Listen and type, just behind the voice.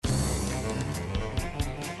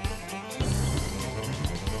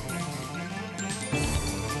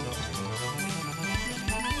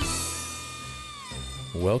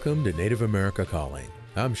Welcome to Native America Calling.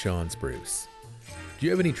 I'm Sean Spruce. Do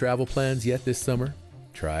you have any travel plans yet this summer?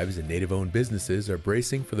 Tribes and Native-owned businesses are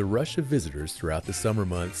bracing for the rush of visitors throughout the summer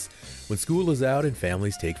months when school is out and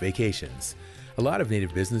families take vacations. A lot of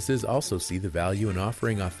Native businesses also see the value in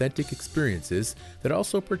offering authentic experiences that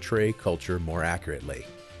also portray culture more accurately.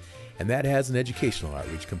 And that has an educational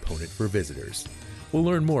outreach component for visitors. We'll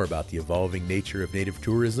learn more about the evolving nature of Native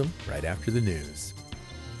tourism right after the news.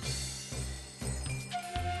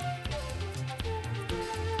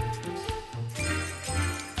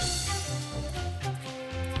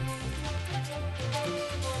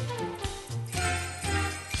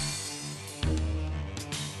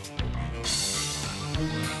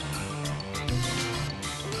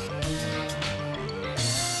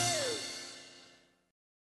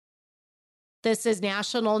 This is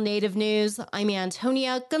National Native News. I'm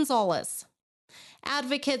Antonia Gonzalez.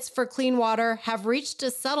 Advocates for clean water have reached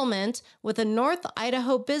a settlement with a North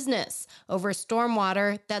Idaho business over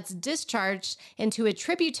stormwater that's discharged into a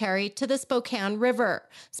tributary to the Spokane River.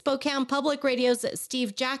 Spokane Public Radio's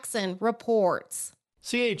Steve Jackson reports.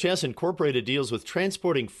 CHS Incorporated deals with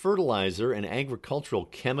transporting fertilizer and agricultural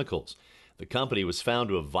chemicals. The company was found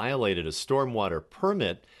to have violated a stormwater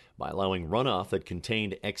permit by allowing runoff that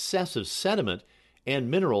contained excessive sediment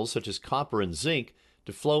and minerals such as copper and zinc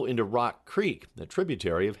to flow into Rock Creek, a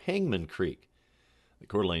tributary of Hangman Creek. The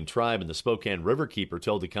Coeur d'Alene Tribe and the Spokane Riverkeeper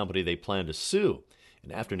told the company they planned to sue,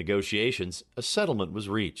 and after negotiations, a settlement was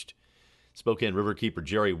reached. Spokane Riverkeeper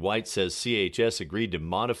Jerry White says CHS agreed to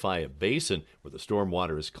modify a basin where the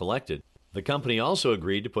stormwater is collected. The company also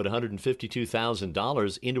agreed to put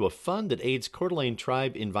 $152,000 into a fund that aids Coeur d'Alene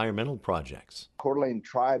Tribe environmental projects. Coeur d'Alene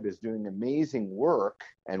Tribe is doing amazing work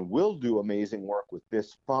and will do amazing work with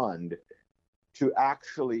this fund to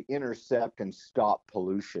actually intercept and stop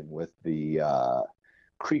pollution with the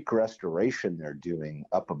creek restoration they're doing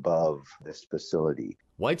up above this facility.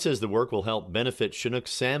 White says the work will help benefit Chinook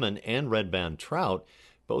salmon and red-band trout.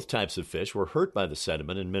 Both types of fish were hurt by the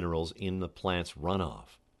sediment and minerals in the plant's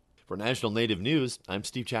runoff. For National Native News, I'm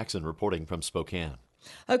Steve Jackson reporting from Spokane.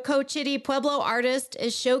 A Cochiti Pueblo artist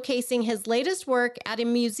is showcasing his latest work at a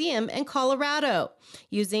museum in Colorado,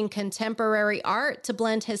 using contemporary art to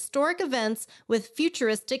blend historic events with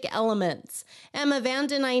futuristic elements. Emma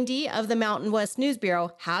Vanden Einde of the Mountain West News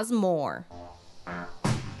Bureau has more.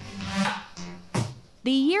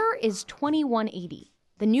 The year is 2180.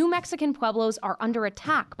 The New Mexican Pueblos are under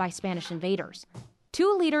attack by Spanish invaders.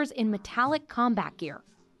 Two leaders in metallic combat gear,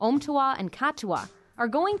 Omtua and Katua, are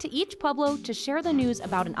going to each pueblo to share the news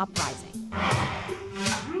about an uprising.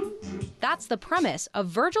 That's the premise of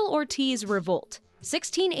Virgil Ortiz Revolt,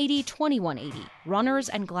 1680-2180, Runners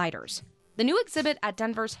and Gliders. The new exhibit at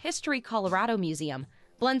Denver's History Colorado Museum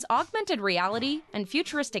blends augmented reality and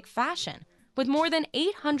futuristic fashion with more than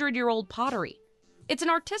 800-year-old pottery. It's an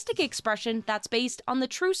artistic expression that's based on the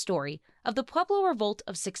true story of the Pueblo Revolt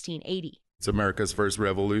of 1680. It's America's first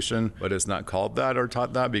revolution, but it's not called that or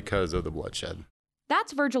taught that because of the bloodshed.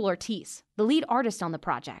 That's Virgil Ortiz, the lead artist on the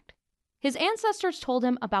project. His ancestors told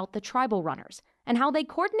him about the tribal runners and how they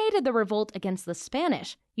coordinated the revolt against the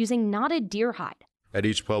Spanish using knotted deer hide. At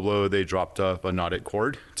each pueblo, they dropped up a knotted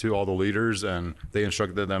cord to all the leaders, and they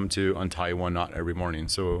instructed them to untie one knot every morning.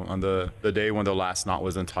 So on the day when the last knot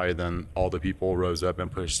was untied, then all the people rose up and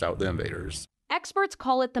pushed out the invaders. Experts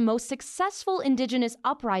call it the most successful indigenous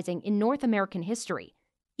uprising in North American history,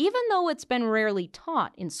 even though it's been rarely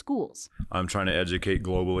taught in schools. I'm trying to educate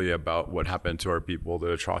globally about what happened to our people,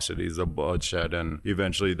 the atrocities, the bloodshed, and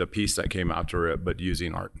eventually the peace that came after it, but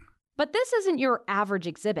using art. But this isn't your average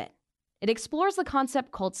exhibit. It explores the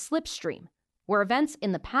concept called slipstream, where events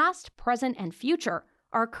in the past, present, and future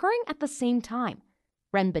are occurring at the same time.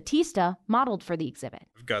 Ren Batista modeled for the exhibit.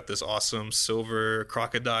 I've got this awesome silver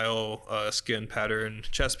crocodile skin pattern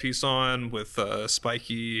chest piece on with a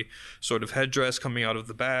spiky sort of headdress coming out of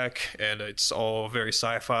the back, and it's all very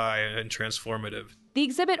sci-fi and transformative. The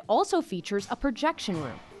exhibit also features a projection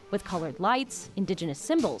room with colored lights, indigenous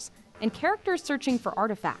symbols, and characters searching for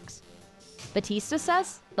artifacts. Batista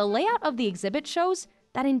says the layout of the exhibit shows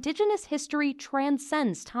that indigenous history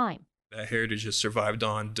transcends time. That heritage has survived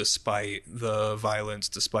on despite the violence,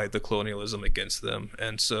 despite the colonialism against them.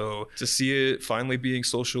 And so to see it finally being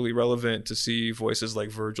socially relevant, to see voices like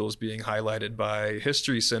Virgil's being highlighted by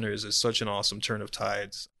history centers is such an awesome turn of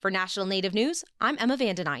tides. For National Native News, I'm Emma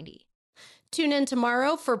Vanden Einde. Tune in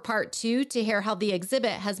tomorrow for part 2 to hear how the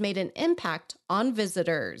exhibit has made an impact on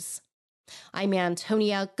visitors. I'm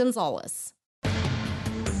Antonia Gonzalez.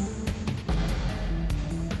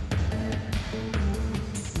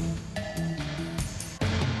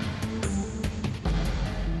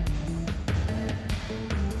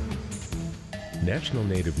 National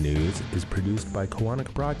Native News is produced by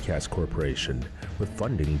Koahnic Broadcast Corporation with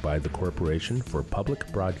funding by the Corporation for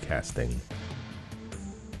Public Broadcasting.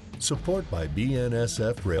 Support by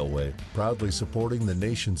BNSF Railway, proudly supporting the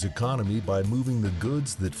nation's economy by moving the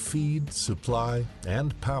goods that feed, supply,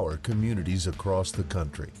 and power communities across the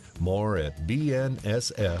country. More at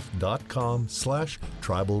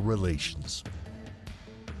bnsf.com/tribal relations.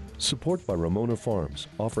 Support by Ramona Farms,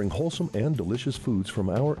 offering wholesome and delicious foods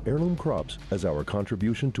from our heirloom crops as our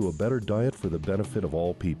contribution to a better diet for the benefit of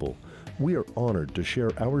all people. We are honored to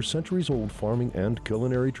share our centuries-old farming and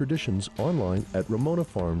culinary traditions online at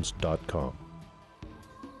ramonafarms.com.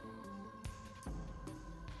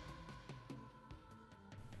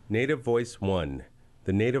 Native Voice One,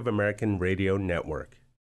 the Native American Radio Network.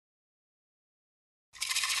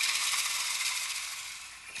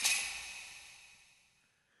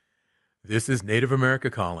 This is Native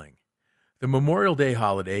America Calling. The Memorial Day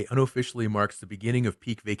holiday unofficially marks the beginning of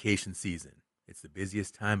peak vacation season. It's the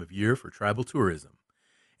busiest time of year for tribal tourism.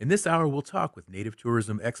 In this hour, we'll talk with Native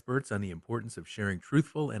tourism experts on the importance of sharing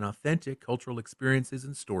truthful and authentic cultural experiences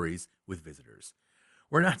and stories with visitors.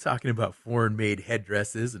 We're not talking about foreign-made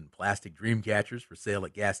headdresses and plastic dream catchers for sale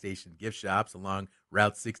at gas station gift shops along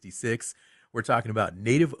Route 66. We're talking about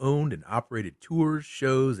Native-owned and operated tours,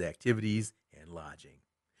 shows, activities, and lodging.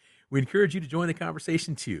 We encourage you to join the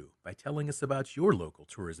conversation, too, by telling us about your local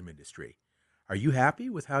tourism industry. Are you happy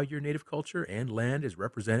with how your Native culture and land is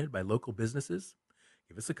represented by local businesses?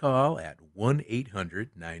 Give us a call at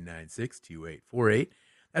 1-800-996-2848.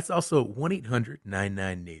 That's also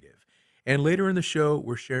 1-800-99-NATIVE. And later in the show,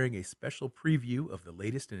 we're sharing a special preview of the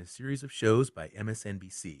latest in a series of shows by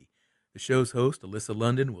MSNBC. The show's host, Alyssa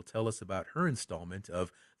London, will tell us about her installment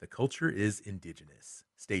of The Culture is Indigenous.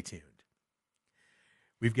 Stay tuned.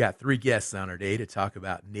 We've got 3 guests on our day to talk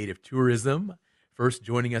about Native tourism. First,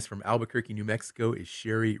 joining us from Albuquerque, New Mexico, is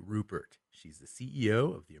Sherry Rupert. She's the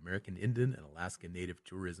CEO of the American Indian and Alaska Native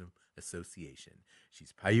Tourism Association.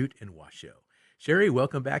 She's Paiute and Washoe. Sherry,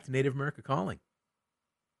 welcome back to Native America Calling.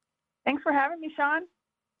 Thanks for having me, Sean.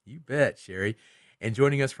 You bet, Sherry. And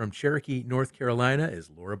joining us from Cherokee, North Carolina,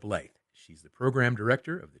 is Laura Blythe. She's the program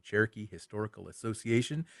director of the Cherokee Historical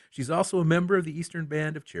Association. She's also a member of the Eastern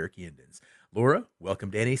Band of Cherokee Indians. Laura,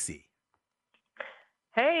 welcome to NAC.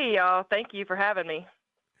 Hey, y'all. Thank you for having me.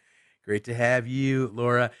 Great to have you,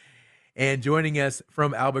 Laura. And joining us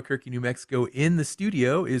from Albuquerque, New Mexico in the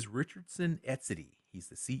studio is Richardson Etzity. He's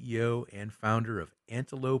the CEO and founder of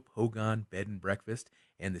Antelope Hogan Bed and Breakfast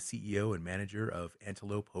and the CEO and manager of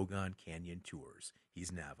Antelope Hogan Canyon Tours.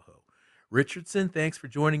 He's Navajo. Richardson, thanks for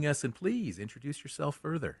joining us, and please introduce yourself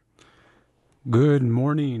further. Good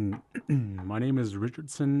morning. My name is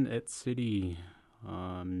Richardson Etzity.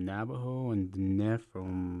 I'm Navajo and Diné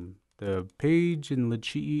from the Page in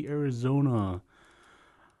Lachee, Arizona.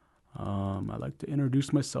 I'd like to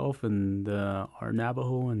introduce myself in our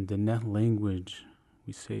Navajo and Diné language.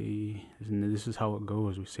 We say, and this is how it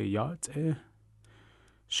goes, we say, Ya'te,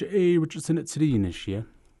 She'e Richardson Etzity Nishia,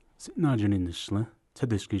 Sitnajan in the Shle.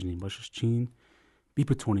 Tedeskijni Bashchin,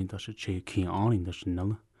 Bipatoni Dasha Che Kian in the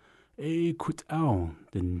Chanel, a quit out,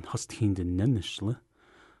 then Hustin the Nenishle.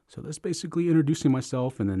 So that's basically introducing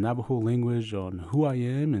myself in the Navajo language on who I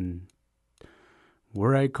am and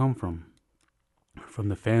where I come from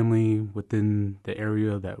the family within the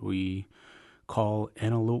area that we call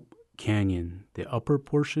Antelope Canyon, the upper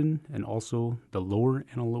portion and also the lower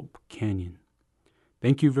Antelope Canyon.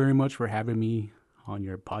 Thank you very much for having me on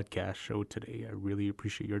your podcast show today. I really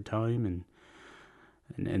appreciate your time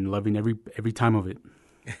and loving every time of it.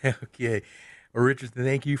 Okay. Well, Richard,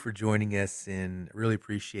 thank you for joining us, and really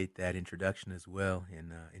appreciate that introduction as well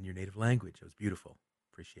in your native language. It was beautiful.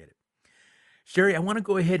 Appreciate it. Sherry, I want to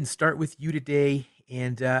go ahead and start with you today,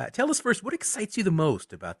 and tell us first, what excites you the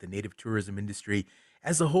most about the native tourism industry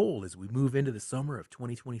as a whole as we move into the summer of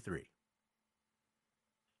 2023?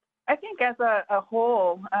 I think as a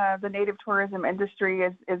whole, the native tourism industry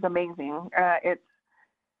is amazing. It's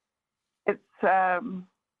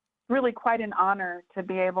really quite an honor to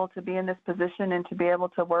be able to be in this position and to be able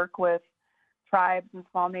to work with tribes and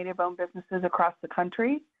small native-owned businesses across the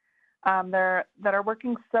country that are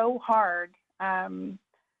working so hard to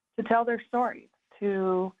tell their stories,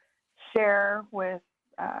 to share with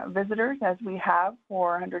visitors, as we have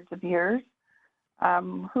for hundreds of years,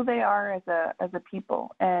 who they are as a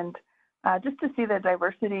people, and just to see the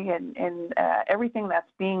diversity and everything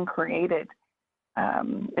that's being created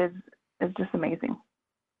is just amazing.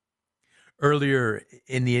 Earlier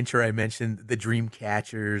in the intro, I mentioned the dream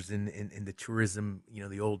catchers and the tourism,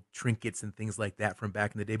 the old trinkets and things like that from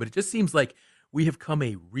back in the day. But it just seems like we have come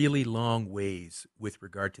a really long ways with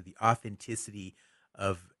regard to the authenticity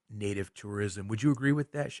of Native tourism. Would you agree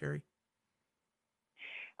with that, Sherry?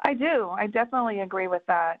 I do. I definitely agree with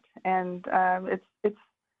that, and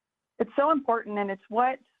it's so important, and it's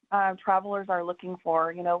what travelers are looking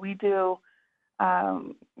for. You know, we do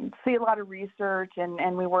see a lot of research,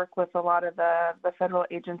 and we work with a lot of the federal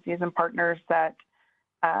agencies and partners that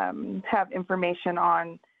have information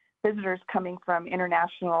on visitors coming from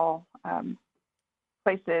international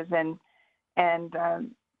places, and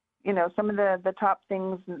you know, some of the top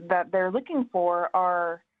things that they're looking for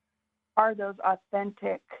are those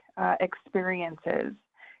authentic experiences.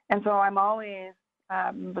 And so I'm always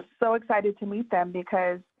so excited to meet them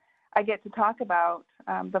because I get to talk about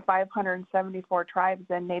the 574 tribes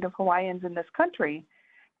and Native Hawaiians in this country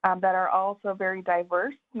that are also very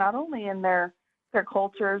diverse, not only in their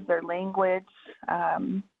cultures, their language,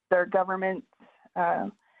 their government,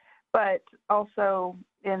 but also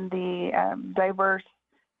in the diverse,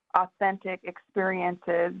 authentic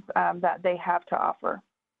experiences that they have to offer.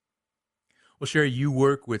 Well, Sherry, you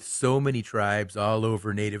work with so many tribes all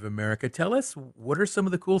over Native America. Tell us, what are some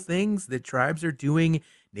of the cool things that tribes are doing,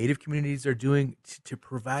 Native communities are doing to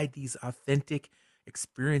provide these authentic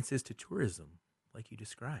experiences to tourism, like you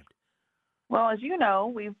described? Well, as you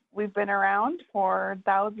know, we've been around for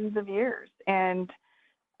thousands of years, and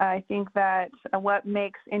I think that what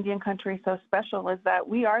makes Indian country so special is that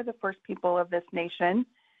we are the first people of this nation,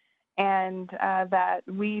 and that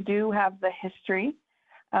we do have the history.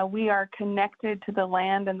 We are connected to the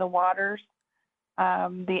land and the waters,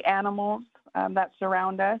 the animals that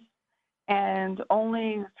surround us, and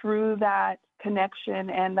only through that connection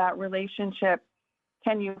and that relationship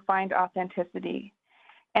can you find authenticity.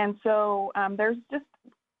 And so there's just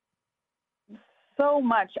so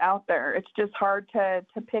much out there. It's just hard to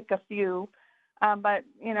pick a few, but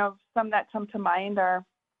you know, some that come to mind are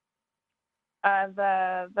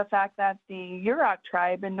the fact that the Yurok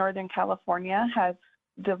tribe in Northern California has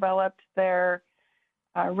developed their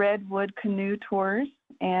redwood canoe tours,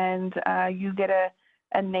 and you get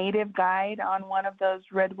a native guide on one of those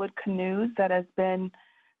redwood canoes that has been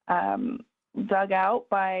dug out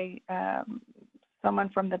by someone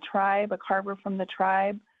from the tribe, a carver from the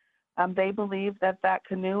tribe. They believe that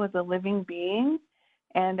canoe is a living being,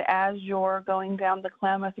 and as you're going down the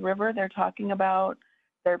Klamath River, they're talking about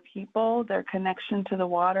their people, their connection to the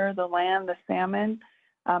water, the land, the salmon.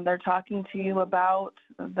 They're talking to you about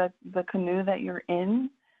the canoe that you're in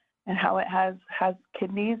and how it has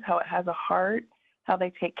kidneys, how it has a heart, how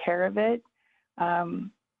they take care of it,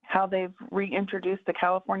 how they've reintroduced the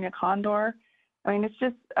California condor. I mean, it's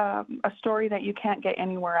just a story that you can't get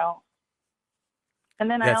anywhere else. And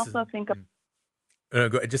then I also think of...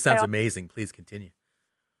 It just sounds amazing. Please continue.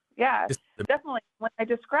 Yeah, definitely. When I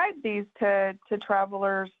describe these to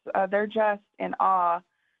travelers, they're just in awe,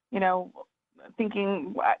 you know,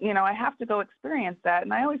 thinking, you know, I have to go experience that.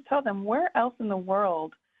 And I always tell them, where else in the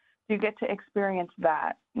world do you get to experience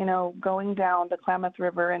that? You know, going down the Klamath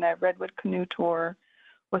River in a redwood canoe tour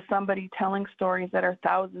with somebody telling stories that are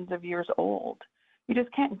thousands of years old. You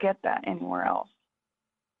just can't get that anywhere else.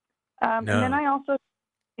 No. And then I also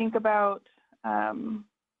think about,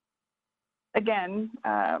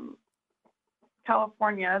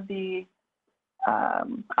 California, the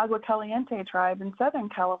Agua Caliente tribe in Southern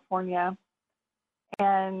California,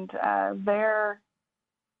 and their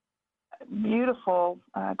beautiful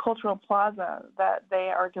cultural plaza that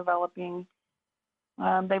they are developing.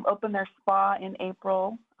 They've opened their spa in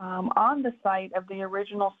April on the site of the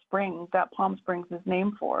original spring that Palm Springs is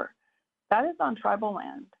named for. That is on tribal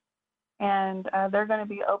land. And they're going to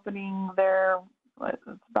be opening their, it's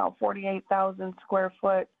about 48,000 square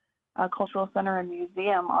foot cultural center and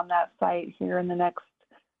museum on that site here in the next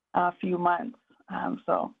few months.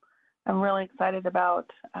 So I'm really excited about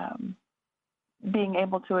being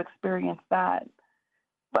able to experience that.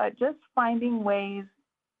 But just finding ways,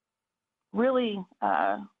 really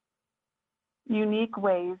unique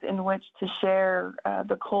ways in which to share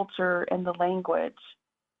the culture and the language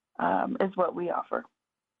is what we offer.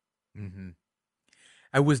 Mm-hmm.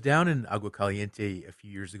 I was down in Agua Caliente a few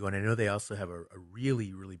years ago, and I know they also have a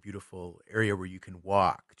really, really beautiful area where you can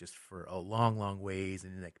walk just for a long, long ways,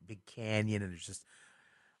 and in that big canyon, and there's just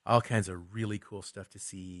all kinds of really cool stuff to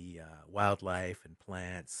see, wildlife and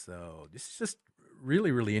plants. So this is just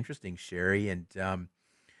really, really interesting, Sherry. And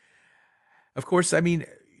of course, I mean,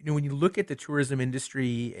 you know, when you look at the tourism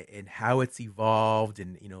industry and how it's evolved,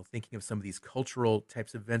 and you know, thinking of some of these cultural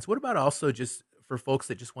types of events, what about also just for folks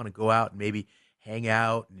that just want to go out and maybe hang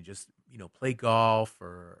out and just, you know, play golf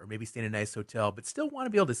or maybe stay in a nice hotel, but still want to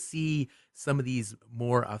be able to see some of these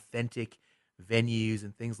more authentic venues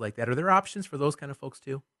and things like that? Are there options for those kind of folks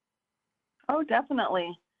too? Oh,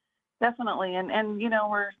 definitely. Definitely. And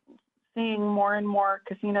we're seeing more and more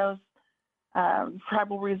casinos,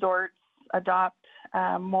 tribal resorts adopt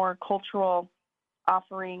more cultural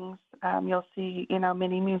offerings. You'll see,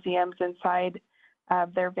 many museums inside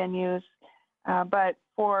their venues. But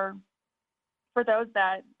for those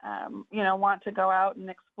that, want to go out and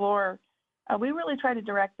explore, we really try to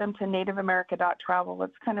direct them to nativeamerica.travel.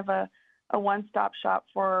 It's kind of a one-stop shop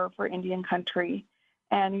for Indian country.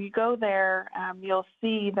 And you go there, you'll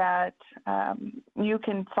see that you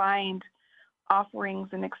can find offerings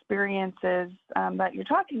and experiences that you're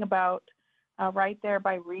talking about right there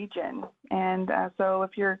by region. And so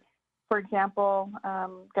if you're, for example,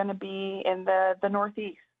 going to be in the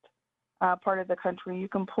Northeast part of the country, you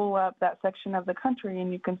can pull up that section of the country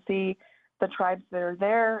and you can see the tribes that are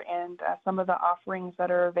there and some of the offerings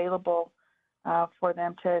that are available for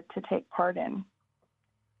them to take part in.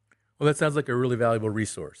 Well, that sounds like a really valuable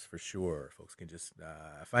resource for sure. Folks can just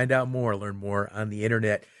find out more, learn more on the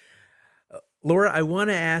internet. Laura, I want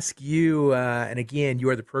to ask you, and again, you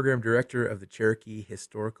are the program director of the Cherokee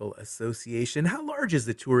Historical Association. How large is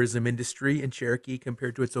the tourism industry in Cherokee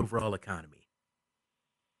compared to its overall economy?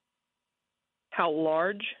 How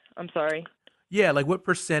large? I'm sorry. Yeah, like what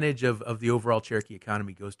percentage of the overall Cherokee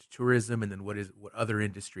economy goes to tourism, and then what other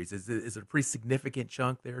industries? Is it a pretty significant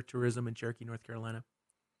chunk there, tourism in Cherokee, North Carolina?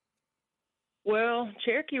 Well,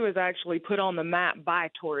 Cherokee was actually put on the map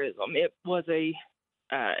by tourism. It was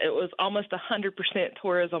almost 100%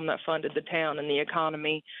 tourism that funded the town and the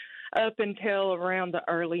economy up until around the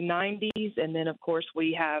early 90s, and then of course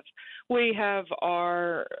we have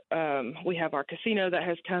our casino that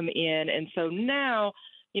has come in, and so now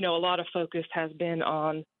a lot of focus has been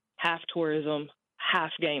on half tourism,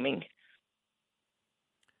 half gaming.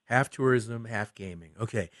 Half tourism, half gaming.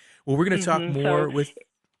 Okay. Well, we're going to talk more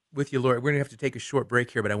with you, Laura. We're going to have to take a short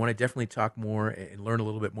break here, but I want to definitely talk more and learn a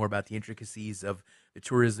little bit more about the intricacies of the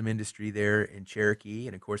tourism industry there in Cherokee.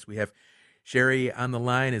 And, of course, we have Sherry on the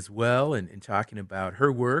line as well and talking about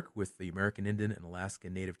her work with the American Indian and Alaska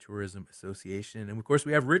Native Tourism Association. And, of course,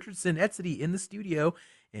 we have Richardson Etzedy in the studio.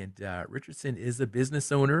 And Richardson is a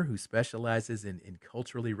business owner who specializes in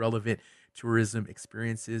culturally relevant tourism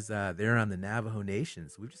experiences there on the Navajo Nation.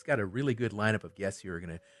 So we've just got a really good lineup of guests who are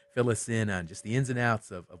going to fill us in on just the ins and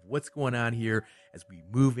outs of what's going on here as we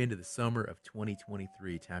move into the summer of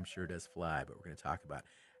 2023. Time sure does fly, but we're going to talk about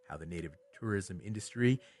how the Native tourism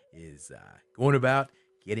industry is going about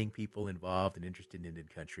getting people involved and interested in Indian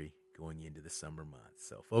country going into the summer months.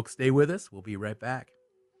 So folks, stay with us. We'll be right back.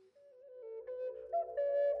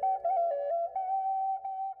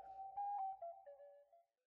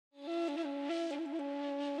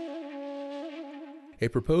 A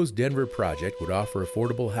proposed Denver project would offer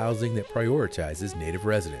affordable housing that prioritizes Native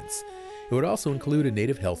residents. It would also include a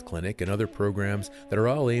Native health clinic and other programs that are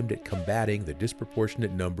all aimed at combating the disproportionate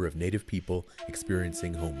number of Native people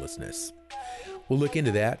experiencing homelessness. We'll look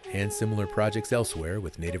into that and similar projects elsewhere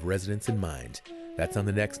with Native residents in mind. That's on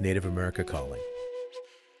the next Native America Calling.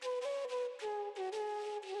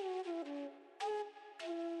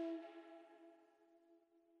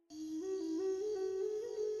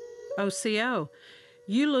 OCO.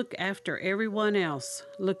 You look after everyone else.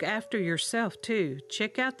 Look after yourself, too.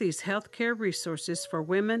 Check out these healthcare resources for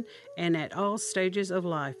women and at all stages of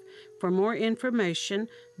life. For more information,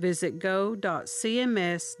 visit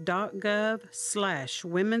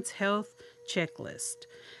go.cms.gov/Women's Health Checklist.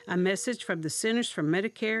 A message from the Centers for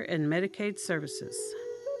Medicare and Medicaid Services.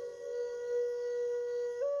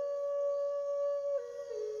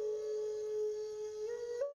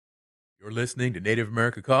 You're listening to Native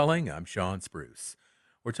America Calling. I'm Sean Spruce.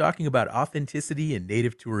 We're talking about authenticity in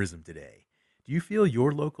Native tourism today. Do you feel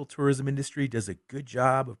your local tourism industry does a good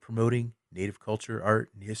job of promoting Native culture,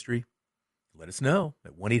 art, and history? Let us know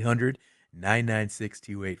at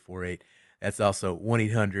 1-800-996-2848. That's also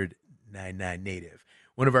 1-800-99-NATIVE.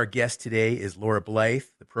 One of our guests today is Laura Blythe,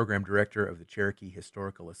 the program director of the Cherokee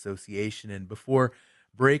Historical Association. And before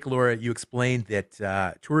break, Laura, you explained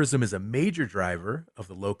that tourism is a major driver of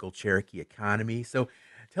the local Cherokee economy. So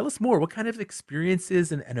tell us more. What kind of experiences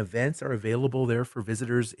and events are available there for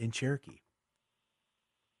visitors in Cherokee?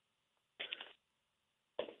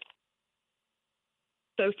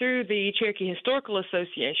 So through the Cherokee Historical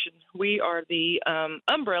Association, we are the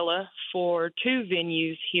umbrella for two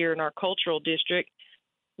venues here in our cultural district.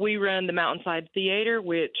 We run the Mountainside Theater,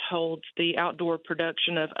 which holds the outdoor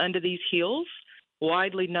production of Under These Hills,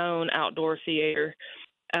 widely known outdoor theater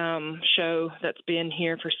show that's been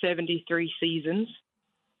here for 73 seasons.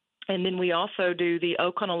 And then we also do the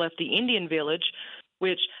Oconaluftee Indian Village,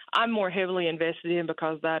 which I'm more heavily invested in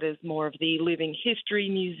because that is more of the living history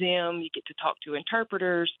museum. You get to talk to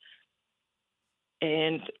interpreters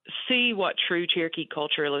and see what true Cherokee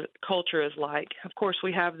culture is like. Of course,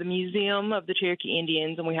 we have the Museum of the Cherokee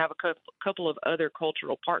Indians, and we have a couple of other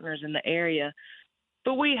cultural partners in the area.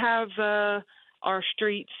 But we have our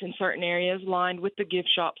streets in certain areas lined with the gift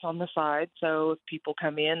shops on the side. So if people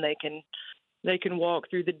come in, they can walk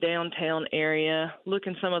through the downtown area, look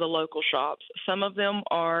in some of the local shops. Some of them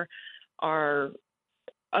are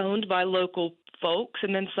owned by local folks,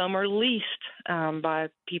 and then some are leased by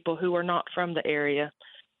people who are not from the area.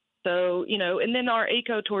 So, and then our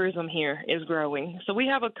ecotourism here is growing. So we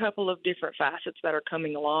have a couple of different facets that are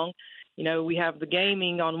coming along. We have the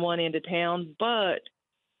gaming on one end of town, but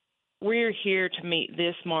we're here to meet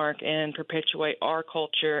this mark and perpetuate our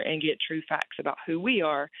culture and get true facts about who we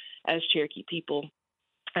are as Cherokee people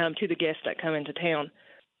to the guests that come into town.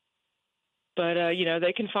 But,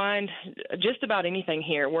 they can find just about anything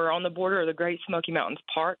here. We're on the border of the Great Smoky Mountains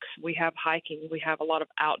Park. We have hiking. We have a lot of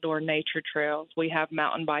outdoor nature trails. We have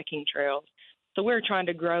mountain biking trails. So we're trying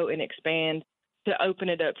to grow and expand to open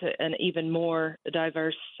it up to an even more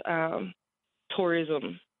diverse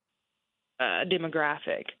tourism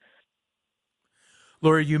demographic.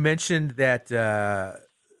 Laura, you mentioned that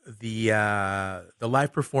the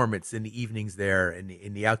live performance in the evenings there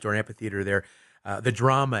in the outdoor amphitheater there, the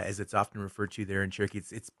drama, as it's often referred to there in Cherokee,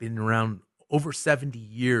 it's been around over 70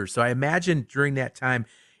 years. So I imagine during that time,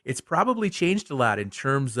 it's probably changed a lot in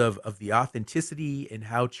terms of the authenticity and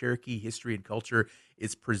how Cherokee history and culture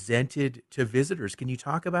is presented to visitors. Can you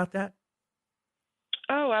talk about that?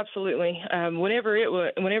 Oh, absolutely. Whenever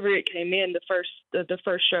it came in, the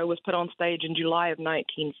first show was put on stage in July of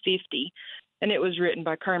 1950, and it was written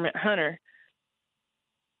by Kermit Hunter.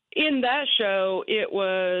 In that show,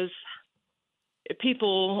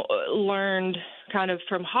 people learned kind of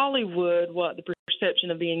from Hollywood what the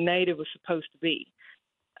perception of being Native was supposed to be.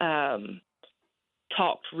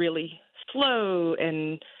 Talked really slow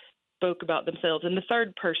and spoke about themselves in the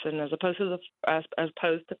third person as opposed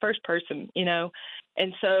to first person,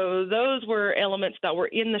 And so those were elements that were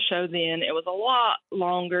in the show then. It was a lot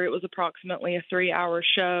longer. It was approximately a 3-hour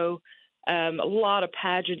show, a lot of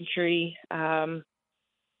pageantry, and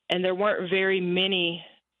there weren't very many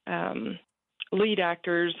lead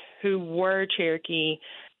actors who were Cherokee,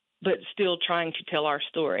 but still trying to tell our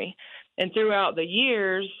story. And throughout the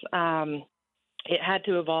years, it had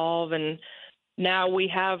to evolve, and now we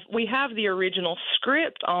have the original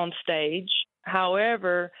script on stage.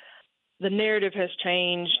 However, the narrative has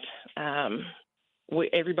changed.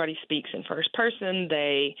 Everybody speaks in first person.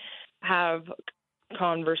 They have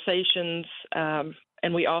conversations,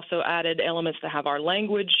 and we also added elements to have our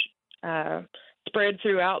language spread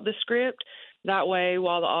throughout the script. That way,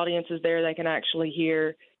 while the audience is there, they can actually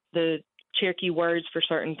hear the Cherokee words for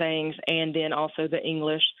certain things and then also the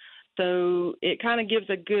English. So it kind of gives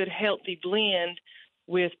a good, healthy blend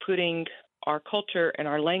with putting our culture and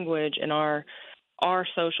our language and our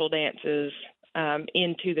social dances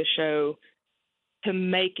into the show to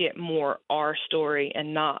make it more our story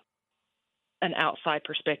and not an outside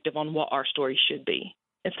perspective on what our story should be,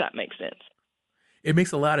 if that makes sense. It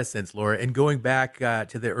makes a lot of sense, Laura. And going back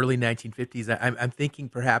to the early 1950s, I'm thinking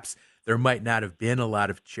perhaps there might not have been a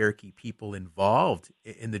lot of Cherokee people involved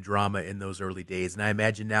in the drama in those early days. And I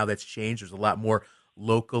imagine now that's changed. There's a lot more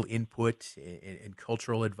local input and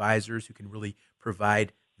cultural advisors who can really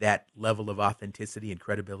provide that level of authenticity and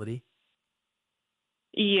credibility.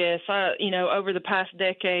 Yes, over the past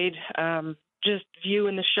decade, just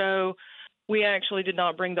viewing the show, we actually did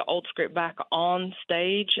not bring the old script back on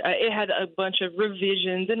stage. It had a bunch of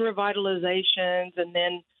revisions and revitalizations, and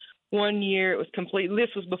then one year it was complete. This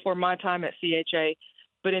was before my time at CHA,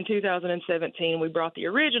 but in 2017 we brought the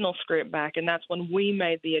original script back, and that's when we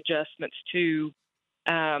made the adjustments to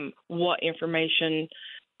what information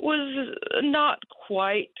was not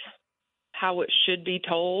quite how it should be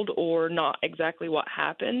told or not exactly what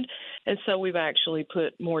happened. And so we've actually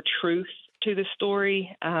put more truth to the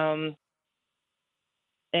story.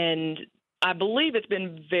 And I believe it's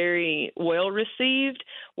been very well received.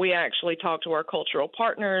 We actually talked to our cultural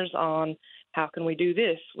partners on how can we do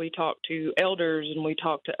this. We talked to elders and we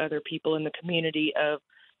talked to other people in the community of,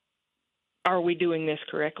 are we doing this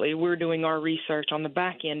correctly? We're doing our research on the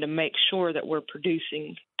back end to make sure that we're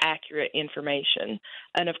producing accurate information.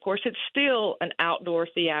 And of course, it's still an outdoor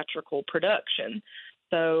theatrical production.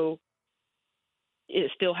 So it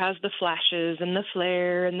still has the flashes and the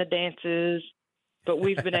flair and the dances, but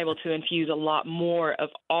we've been able to infuse a lot more of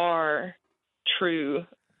our true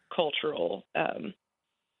cultural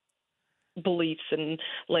beliefs and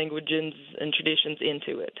languages and traditions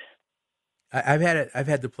into it. I've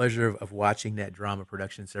had the pleasure of watching that drama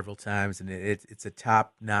production several times, and it's a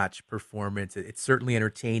top-notch performance. It's certainly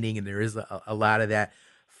entertaining, and there is a lot of that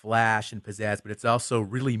flash and pizzazz, but it's also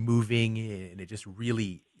really moving, and it just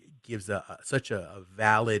really gives such a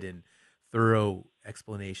valid and thorough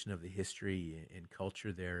explanation of the history and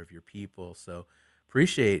culture there of your people. So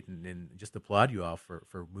appreciate and just applaud you all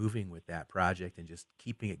for moving with that project and just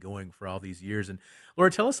keeping it going for all these years. And Laura,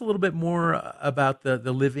 tell us a little bit more about the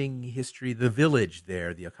living history, the village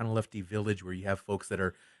there, the Oconaluftee village, where you have folks that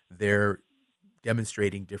are there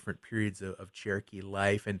demonstrating different periods of Cherokee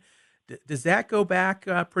life. And does that go back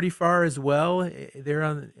pretty far as well there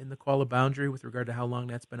in the Qualla boundary with regard to how long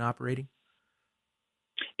that's been operating?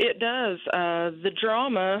 It does. The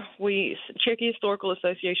drama, Cherokee Historical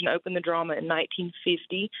Association opened the drama in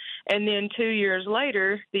 1950, and then 2 years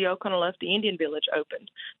later, the Oconaluftee Indian Village opened.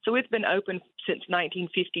 So it's been open since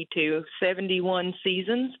 1952, 71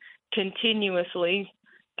 seasons continuously.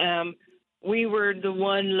 We were the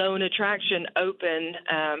one lone attraction open,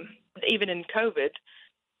 even in COVID,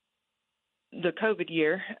 the COVID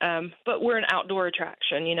year, but we're an outdoor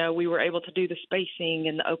attraction. You know, we were able to do the spacing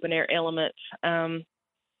and the open air elements.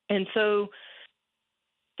 And so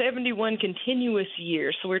 71 continuous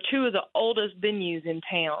years. So we're two of the oldest venues in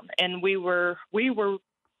town. And we were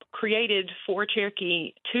created for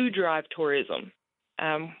Cherokee to drive tourism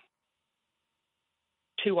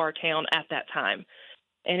to our town at that time.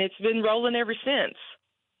 And it's been rolling ever since.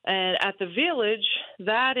 And at the village,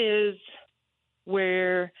 that is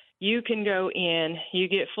where you can go in, you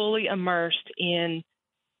get fully immersed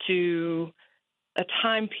into a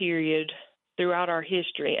time period throughout our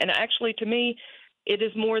history. And actually, to me, it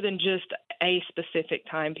is more than just a specific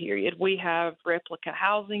time period. We have replica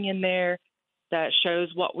housing in there that shows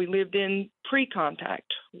what we lived in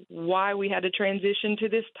pre-contact, why we had to transition to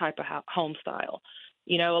this type of home style.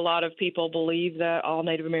 You know, a lot of people believe that all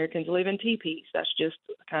Native Americans live in teepees. That's just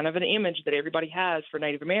kind of an image that everybody has for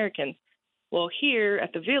Native Americans. Well, here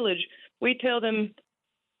at the village, we tell them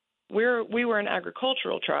we were an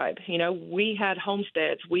agricultural tribe. You know, we had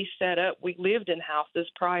homesteads. We set up, we lived in houses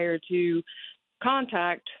prior to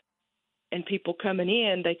contact, and people coming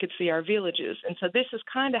in, they could see our villages. And so this is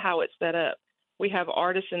kind of how it's set up. We have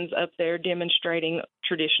artisans up there demonstrating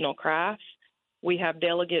traditional crafts. We have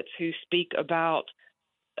delegates who speak about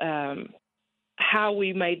how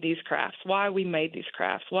we made these crafts, why we made these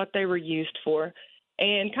crafts, what they were used for,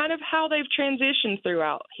 and kind of how they've transitioned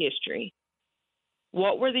throughout history.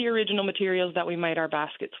 What were the original materials that we made our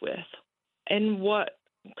baskets with? And what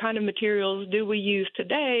kind of materials do we use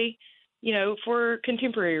today, you know, for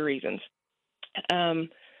contemporary reasons? So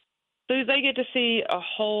they get to see a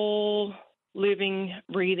whole living,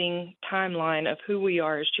 breathing timeline of who we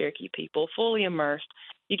are as Cherokee people, fully immersed.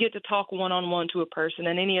 You get to talk one-on-one to a person,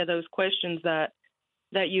 and any of those questions that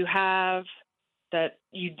you have that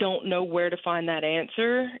you don't know where to find that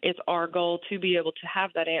answer, it's our goal to be able to have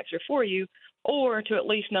that answer for you, or to at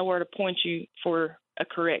least know where to point you for a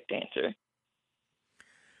correct answer.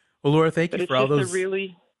 Well, Laura, thank you for all those.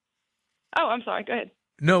 Oh, I'm sorry. Go ahead.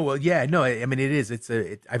 No, well, yeah, no. I mean, it is.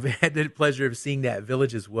 I've had the pleasure of seeing that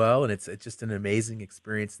village as well, and it's just an amazing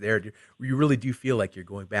experience there. You really do feel like you're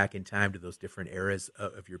going back in time to those different eras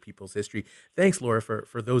of your people's history. Thanks, Laura,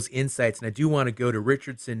 for those insights. And I do want to go to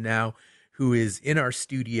Richardson now, who is in our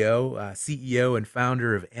studio, CEO and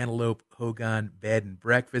founder of Antelope Hogan Bed and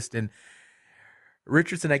Breakfast. And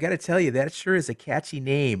Richardson, I got to tell you, that sure is a catchy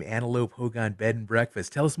name, Antelope Hogan Bed and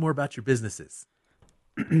Breakfast. Tell us more about your businesses.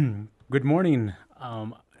 Good morning.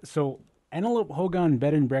 So Antelope Hogan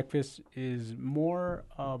Bed and Breakfast is more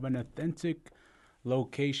of an authentic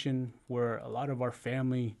location where a lot of our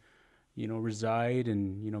family, reside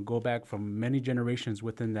and, go back from many generations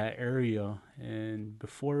within that area. And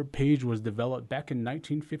before Page was developed back in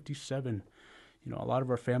 1957, a lot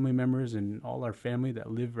of our family members and all our family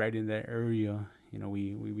that live right in that area,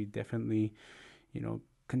 we definitely,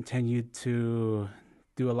 continued to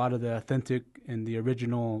do a lot of the authentic and the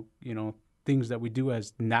original, things that we do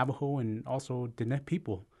as Navajo and also Diné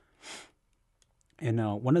people. And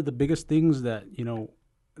one of the biggest things that,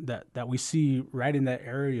 that we see right in that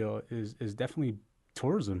area is definitely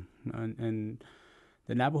tourism. And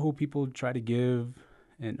the Navajo people try to give,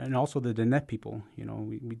 and also the Diné people,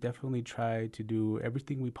 we definitely try to do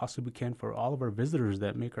everything we possibly can for all of our visitors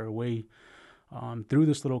that make our way through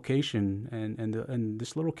this location. And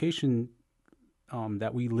this location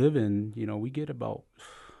that we live in, we get about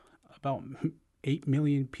 8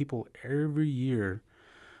 million people every year.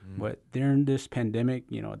 But during this pandemic,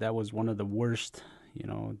 that was one of the worst,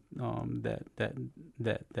 that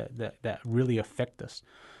really affect us.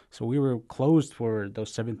 So we were closed for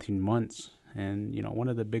those 17 months. And, one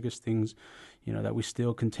of the biggest things, that we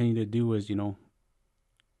still continue to do is,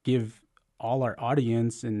 give all our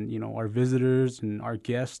audience and, our visitors and our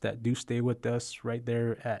guests that do stay with us right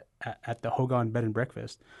there at the Hogan Bed and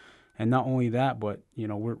Breakfast. And not only that, but,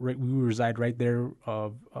 we reside right there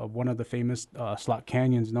of one of the famous slot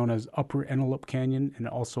canyons known as Upper Antelope Canyon and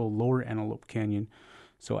also Lower Antelope Canyon.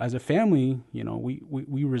 So as a family,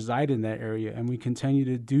 we reside in that area, and we continue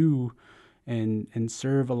to do and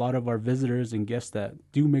serve a lot of our visitors and guests that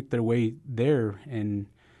do make their way there. And,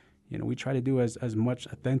 we try to do as much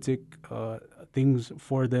authentic things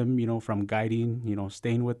for them, from guiding,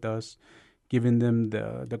 staying with us, giving them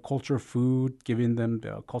the culture food, giving them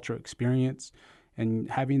the cultural experience, and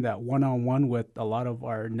having that one-on-one with a lot of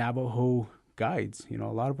our Navajo guides. A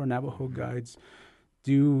lot of our Navajo guides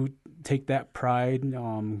do take that pride,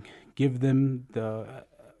 give them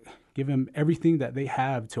everything that they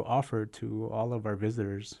have to offer to all of our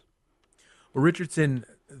visitors. Well, Richardson,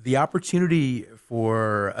 the opportunity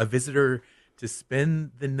for a visitor to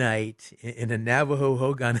spend the night in a Navajo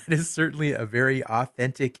Hogan, that is certainly a very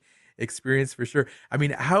authentic experience for sure. I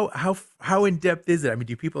mean, how in depth is it? I mean,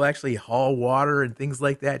 do people actually haul water and things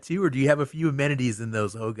like that too, or do you have a few amenities in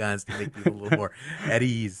those Hogans to make people a little more at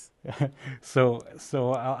ease? So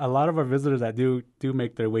a lot of our visitors that do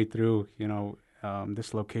make their way through,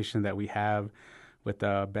 this location that we have with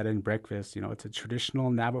the bed and breakfast, it's a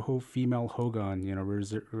traditional Navajo female Hogan,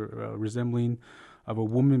 resembling of a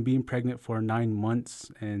woman being pregnant for 9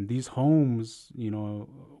 months. And these homes,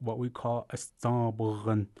 what we call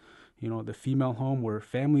estabulgan, the female home where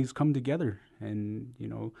families come together, and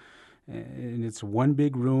and it's one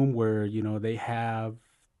big room where they have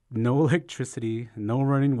no electricity, no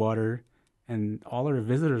running water, and all our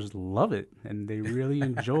visitors love it, and they really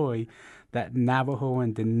enjoy that Navajo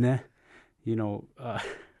and Diné,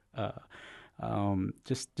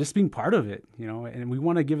 just being part of it, and we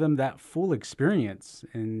want to give them that full experience.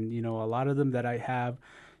 And a lot of them that I have,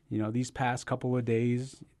 these past couple of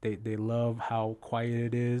days, they love how quiet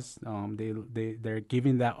it is. They're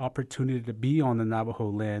giving that opportunity to be on the Navajo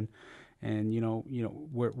land, and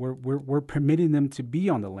we're permitting them to be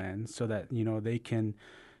on the land so that they can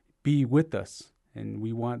be with us. And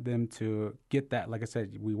we want them to get that, like I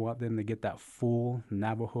said, we want them to get that full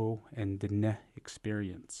Navajo and Diné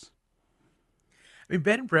experience. I mean,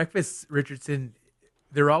 bed and breakfasts, Richardson,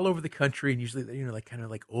 they're all over the country, and usually they're kind of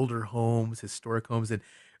like older homes, historic homes. And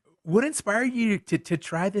what inspired you to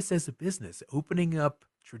try this as a business, opening up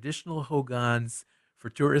traditional Hogans for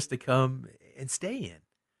tourists to come and stay in?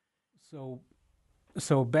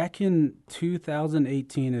 So back in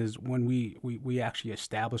 2018 is when we actually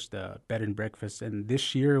established the bed and breakfast, and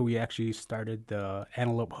this year we actually started the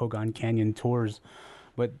Antelope Hogan Canyon tours.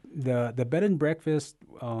 But the bed and breakfast,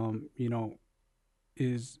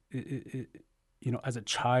 is as a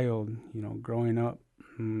child, growing up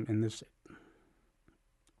in this,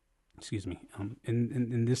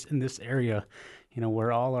 in this area,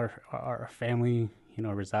 where all our family,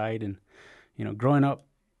 reside, and growing up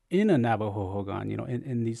in a Navajo Hogan,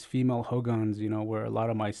 in these female Hogans, where a lot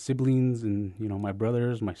of my siblings and, my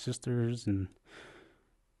brothers, my sisters, and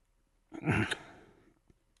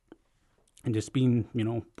just being,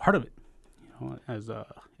 part of it, as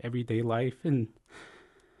everyday life. And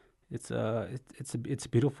it's a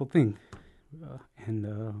beautiful thing.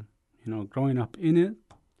 And growing up in it,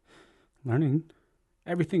 learning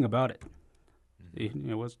everything about it,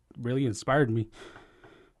 it was really inspired me,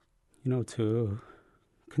 to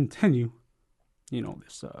continue,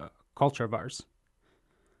 this culture of ours.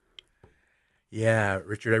 Yeah,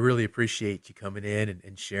 Richard, I really appreciate you coming in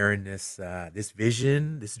and sharing this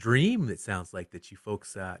vision, this dream that sounds like that you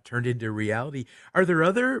folks turned into reality. Are there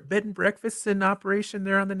other bed and breakfasts in operation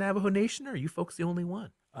there on the Navajo Nation, or are you folks the only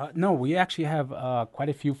one? No, we actually have quite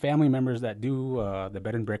a few family members that do the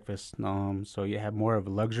bed and breakfast. So you have more of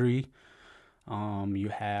luxury. You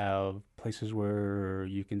have places where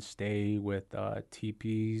you can stay with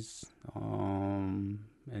teepees,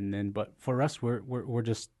 and then. But for us, we're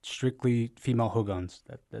just strictly female Hogans.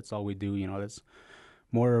 That's all we do. That's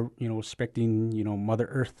more respecting Mother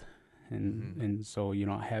Earth, and so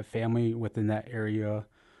I have family within that area.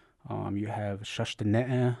 You have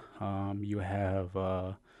Shashtaneh. You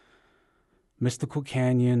have Mystical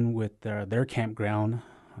Canyon with their campground.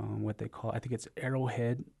 What they call, I think it's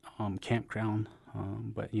Arrowhead Campground.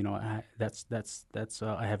 But that's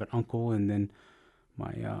I have an uncle, and then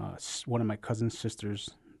my one of my cousin's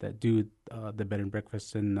sisters that do the bed and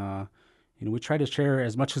breakfast, and we try to share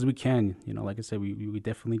as much as we can. Like I said, we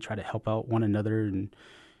definitely try to help out one another and,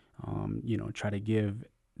 try to give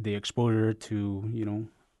the exposure to,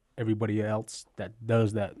 everybody else that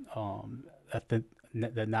does that,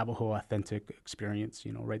 that Navajo authentic experience,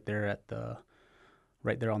 right there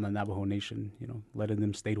on the Navajo Nation, letting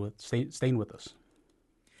them staying with us.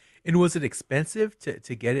 And was it expensive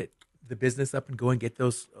to get the business up and going, get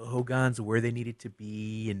those hogans where they needed to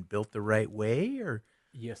be and built the right way, or?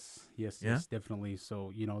 Yes, definitely.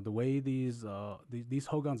 So, the way these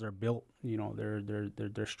hogans are built,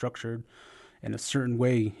 they're structured in a certain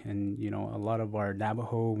way, and a lot of our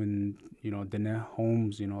Navajo and Dene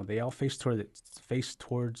homes, they all face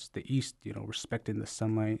towards the east, respecting the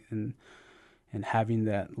sunlight and having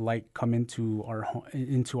that light come into our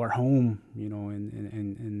home,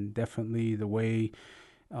 and definitely the way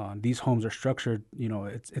these homes are structured,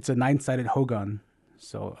 it's a 9-sided hogan,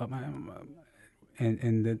 so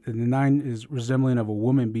and the 9 is resembling of a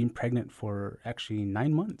woman being pregnant for actually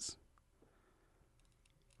 9 months.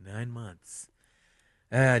 9 months.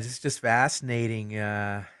 Just fascinating.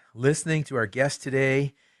 Listening to our guest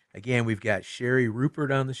today. Again, we've got Sherry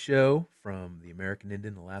Rupert on the show from the American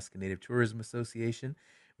Indian Alaska Native Tourism Association.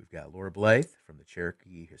 We've got Laura Blythe from the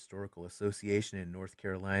Cherokee Historical Association in North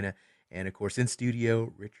Carolina. And, of course, in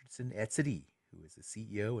studio, Richardson Etsedy, who is the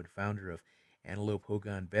CEO and founder of Antelope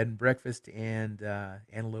Hogan Bed and Breakfast and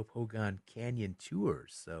Antelope Hogan Canyon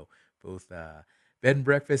Tours. So both bed and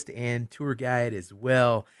breakfast and tour guide as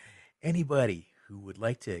well. Anybody who would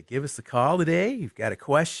like to give us a call today, you've got a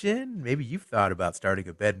question, maybe you've thought about starting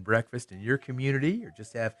a bed and breakfast in your community or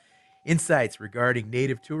just have insights regarding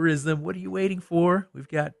Native tourism, what are you waiting for? We've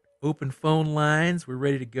got open phone lines. We're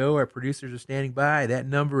ready to go. Our producers are standing by. That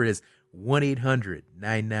number is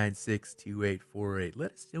 1-800-996-2848.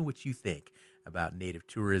 Let us know what you think about Native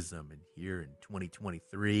tourism and here in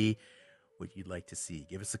 2023, what you'd like to see.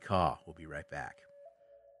 Give us a call. We'll be right back.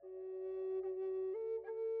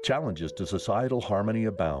 Challenges to societal harmony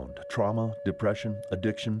abound. Trauma, depression,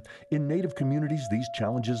 addiction. In Native communities, these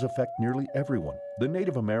challenges affect nearly everyone. The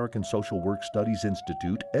Native American Social Work Studies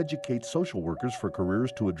Institute educates social workers for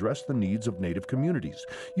careers to address the needs of Native communities.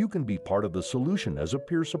 You can be part of the solution as a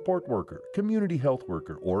peer support worker, community health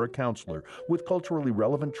worker, or a counselor with culturally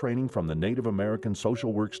relevant training from the Native American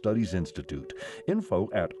Social Work Studies Institute. Info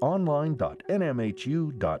at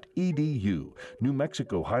online.nmhu.edu. New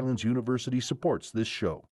Mexico Highlands University supports this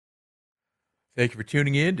show. Thank you for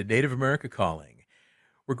tuning in to Native America Calling.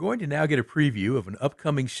 We're going to now get a preview of an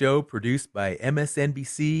upcoming show produced by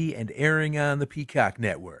MSNBC and airing on the Peacock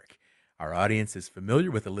Network. Our audience is familiar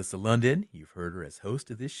with Alyssa London. You've heard her as host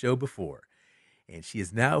of this show before. And she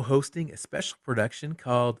is now hosting a special production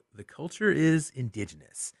called The Culture is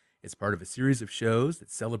Indigenous. It's part of a series of shows that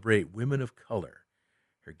celebrate women of color.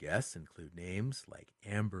 Her guests include names like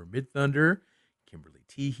Amber Midthunder, Kimberly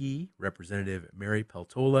Teehee, Representative Mary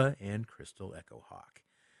Peltola, and Crystal Echo Hawk.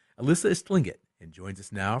 Alyssa is Tlingit and joins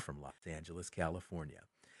us now from Los Angeles, California.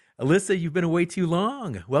 Alyssa, you've been away too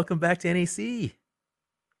long. Welcome back to NAC.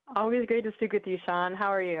 Always great to speak with you, Sean.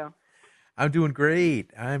 How are you? I'm doing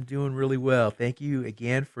great. I'm doing really well. Thank you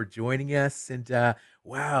again for joining us. And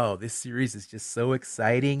wow, this series is just so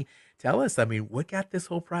exciting. Tell us, what got this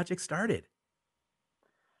whole project started?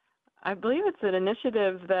 I believe it's an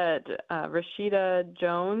initiative that Rashida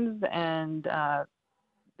Jones, and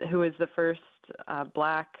who is the first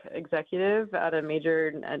Black executive at a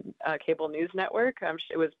major cable news network.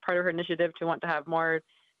 It was part of her initiative to want to have more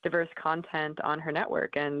diverse content on her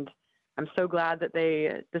network, and I'm so glad that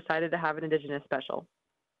they decided to have an Indigenous special.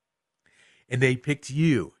 And they picked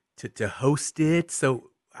you to host it. So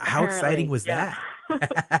how exciting was that?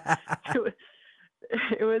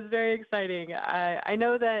 It was very exciting. I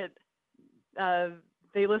know that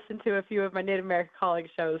they listened to a few of my Native American colleague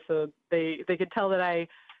shows, so they could tell that I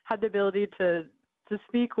had the ability to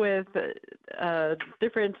speak with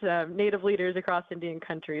different Native leaders across Indian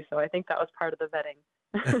country. So I think that was part of the vetting.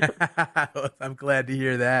 I'm glad to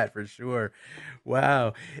hear that for sure.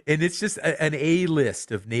 Wow. And it's just an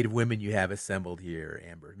A-list of Native women you have assembled here.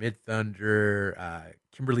 Amber Midthunder,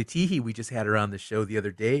 Kimberly Teehee, we just had her on the show the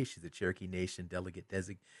other day. She's a Cherokee Nation delegate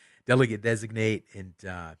designate, and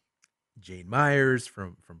Jane Myers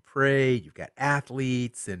from Prey. You've got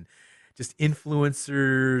athletes and just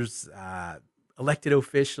influencers, elected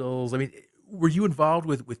officials. Were you involved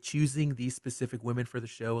with choosing these specific women for the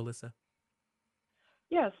show, Alyssa?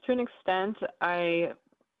 Yes, to an extent. I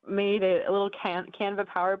made a little Canva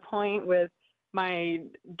PowerPoint with my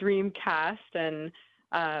dream cast, and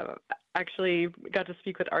Actually got to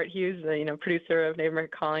speak with Art Hughes, the producer of Native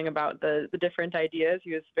America Calling, about the different ideas.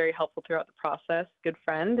 He was very helpful throughout the process, good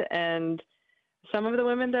friend. And some of the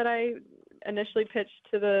women that I initially pitched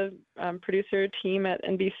to the producer team at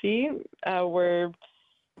NBC were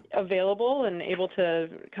available and able to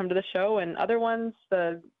come to the show, and other ones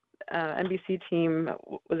the NBC team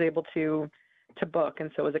was able to book, and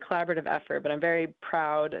so it was a collaborative effort. But I'm very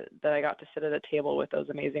proud that I got to sit at a table with those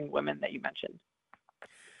amazing women that you mentioned.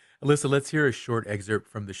 Alyssa, let's hear a short excerpt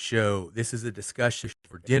from the show. This is a discussion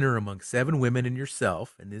for dinner among 7 women and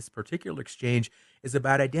yourself, and this particular exchange is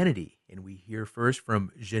about identity. And we hear first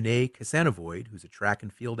from Janae Casanavoid, who's a track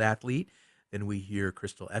and field athlete. Then we hear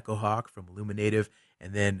Crystal Echohawk from Illuminative,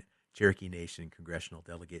 and then Cherokee Nation Congressional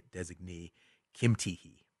Delegate Designee Kim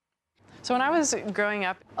Teehee. So when I was growing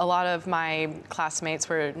up, a lot of my classmates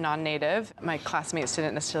were non-Native. My classmates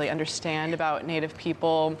didn't necessarily understand about Native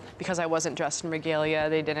people because I wasn't dressed in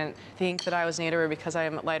regalia. They didn't think that I was Native or because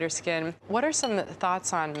I'm lighter skin. What are some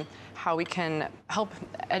thoughts on how we can help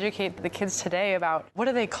educate the kids today about what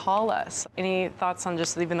do they call us? Any thoughts on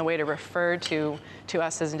just even the way to refer to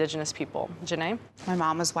us as Indigenous people? Janae? My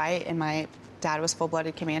mom was white and my dad was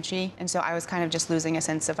full-blooded Comanche, and so I was kind of just losing a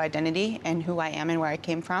sense of identity and who I am and where I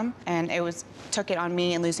came from. And took it on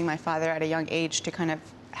me and losing my father at a young age to kind of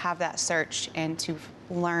have that search and to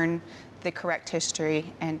learn the correct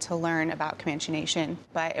history and to learn about Comanche Nation.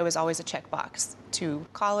 But it was always a checkbox to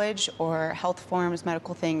college or health forms,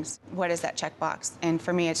 medical things. What is that checkbox? And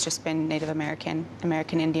for me, it's just been Native American,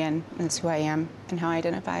 American Indian, and that's who I am and how I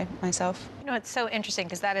identify myself. It's so interesting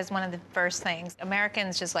because that is one of the first things.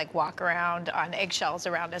 Americans just like walk around on eggshells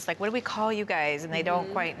around us, like, what do we call you guys? And they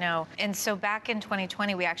don't quite know. And so back in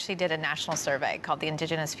 2020, we actually did a national survey called the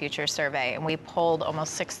Indigenous Future Survey, and we polled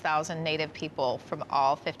almost 6,000 Native people from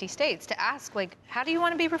all 50 states to ask, like, how do you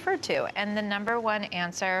want to be referred to? And the number one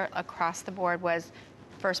answer across the board was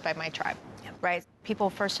first by my tribe. Right?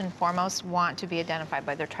 People first and foremost want to be identified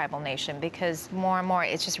by their tribal nation because more and more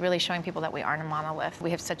it's just really showing people that we aren't a monolith.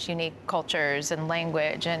 We have such unique cultures and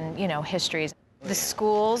language and, histories. The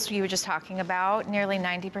schools you were just talking about, nearly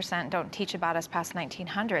 90% don't teach about us past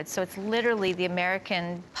 1900. So it's literally the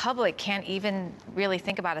American public can't even really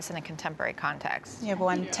think about us in a contemporary context. You have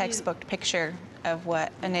one textbook picture of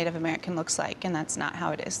what a Native American looks like, and that's not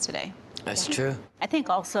how it is today. That's true. I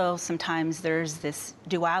think also sometimes there's this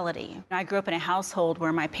duality. I grew up in a household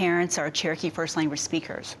where my parents are Cherokee first language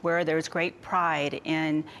speakers, where there's great pride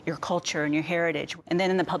in your culture and your heritage. And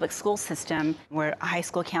then in the public school system, where a high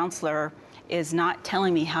school counselor is not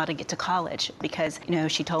telling me how to get to college because,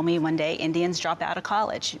 she told me one day Indians drop out of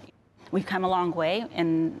college. We've come a long way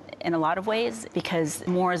in a lot of ways because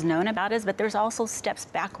more is known about us, but there's also steps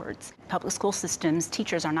backwards. Public school systems,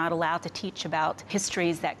 teachers are not allowed to teach about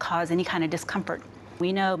histories that cause any kind of discomfort.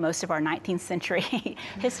 We know most of our 19th century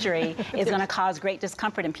history is going to cause great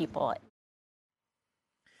discomfort in people.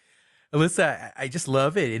 Alyssa, I just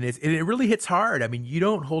love it, and it really hits hard. I mean, you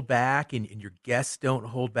don't hold back, and your guests don't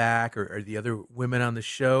hold back, or the other women on the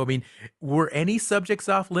show. I mean, were any subjects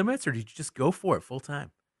off limits, or did you just go for it full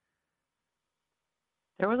time?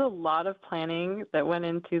 There was a lot of planning that went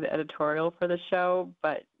into the editorial for the show,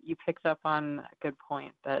 but you picked up on a good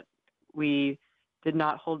point that we did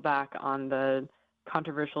not hold back on the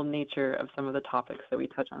controversial nature of some of the topics that we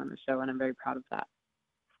touch on the show, and I'm very proud of that.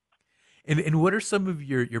 And what are some of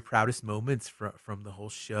your proudest moments from the whole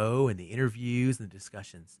show and the interviews and the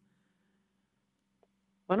discussions?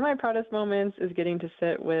 One of my proudest moments is getting to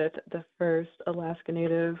sit with the first Alaska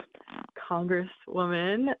Native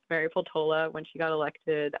Congresswoman, Mary Peltola. When she got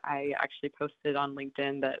elected, I actually posted on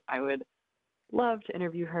LinkedIn that I would love to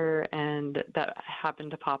interview her, and that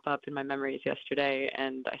happened to pop up in my memories yesterday,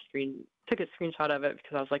 and I took a screenshot of it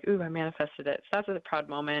because I was like, ooh, I manifested it. So that's a proud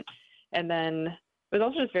moment. And then it was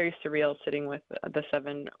also just very surreal sitting with the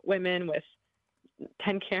 7 women with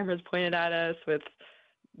 10 cameras pointed at us, with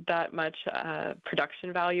that much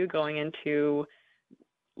production value going into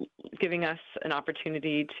giving us an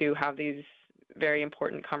opportunity to have these very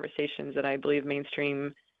important conversations that I believe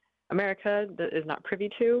mainstream America is not privy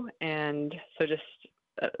to. And so just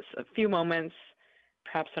a few moments,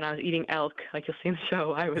 perhaps when I was eating elk, like you'll see in the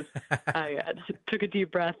show, I took a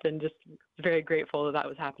deep breath and just was very grateful that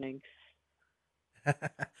was happening.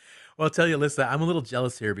 Well, I'll tell you, Alyssa, I'm a little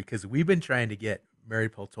jealous here because we've been trying to get Mary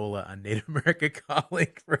Peltola on Native America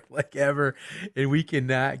Calling for like ever, and we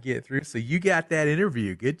cannot get through. So you got that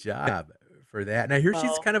interview. Good job for that. And I hear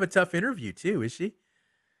she's kind of a tough interview too, is she?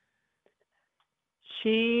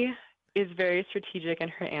 She is very strategic in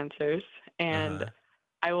her answers, and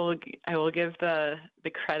I will give the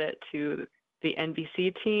credit to the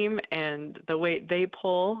NBC team and the weight they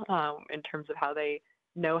pull in terms of how they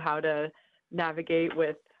know how to navigate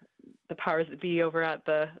with the powers that be over at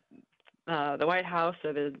the White House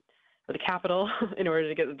or the Capitol in order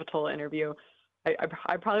to get the Batola interview.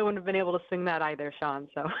 I probably wouldn't have been able to sing that either, Sean.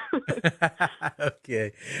 So.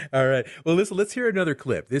 Okay. All right. Well, listen, let's hear another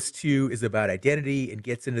clip. This too is about identity and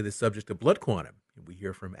gets into the subject of blood quantum. We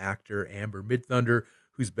hear from actor Amber Midthunder,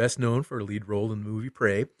 who's best known for a lead role in the movie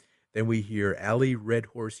Prey. Then we hear Allie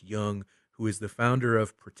Redhorse Young, who is the founder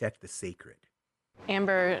of Protect the Sacred.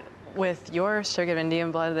 Amber, with your Surrogate of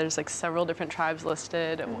Indian Blood, there's like several different tribes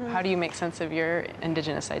listed. Mhm. How do you make sense of your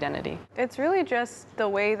Indigenous identity? It's really just the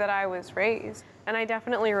way that I was raised. And I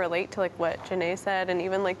definitely relate to like what Janae said and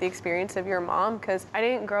even like the experience of your mom, because I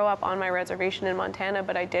didn't grow up on my reservation in Montana,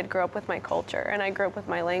 but I did grow up with my culture and I grew up with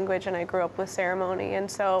my language and I grew up with ceremony. And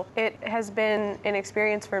so it has been an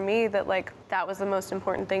experience for me that like that was the most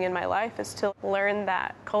important thing in my life, is to learn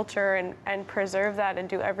that culture and preserve that and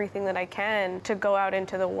do everything that I can to go out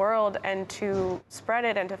into the world and to spread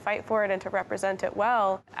it and to fight for it and to represent it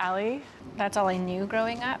well. Allie? That's all I knew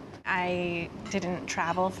growing up. I didn't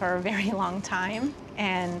travel for a very long time.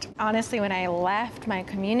 And honestly, when I left my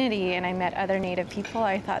community and I met other Native people,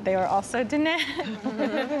 I thought they were also Diné.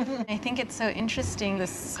 I think it's so interesting,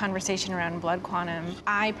 this conversation around blood quantum.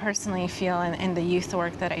 I personally feel in the youth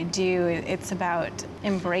work that I do, it's about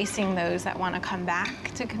embracing those that want to come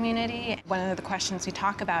back to community. One of the questions we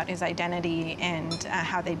talk about is identity and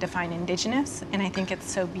how they define Indigenous. And I think it's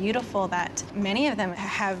so beautiful that many of them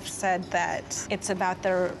have said that it's about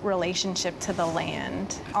their relationship to the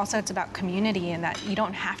land. Also, it's about community, and that you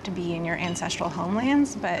don't have to be in your ancestral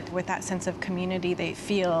homelands, but with that sense of community, they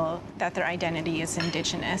feel that their identity is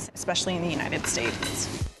Indigenous, especially in the United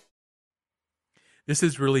States. This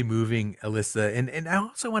is really moving, Alyssa. And I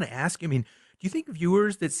also want to ask you, I mean, do you think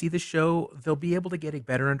viewers that see the show, they'll be able to get a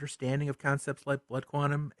better understanding of concepts like blood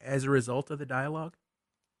quantum as a result of the dialogue?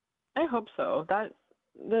 I hope so. That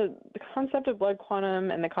the concept of blood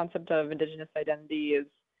quantum and the concept of Indigenous identity is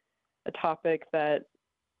a topic that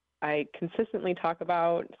I consistently talk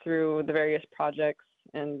about through the various projects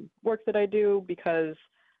and work that I do, because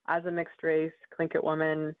as a mixed race Tlingit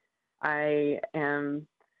woman, I am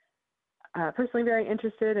personally very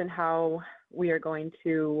interested in how we are going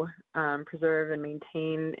to preserve and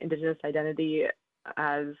maintain Indigenous identity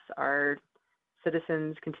as our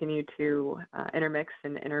citizens continue to intermix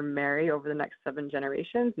and intermarry over the next 7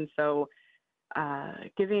 generations. And so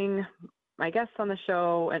giving my guests on the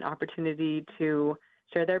show an opportunity to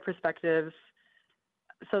share their perspectives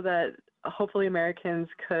so that hopefully Americans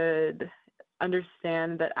could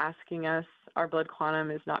understand that asking us our blood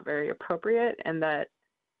quantum is not very appropriate, and that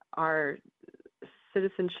our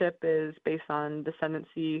citizenship is based on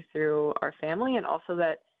descendancy through our family, and also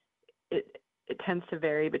that it tends to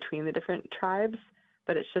vary between the different tribes,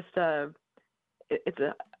 but it's just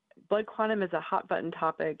blood quantum is a hot button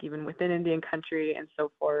topic even within Indian country. And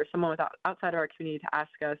so for someone outside of our community to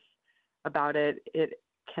ask us about it, it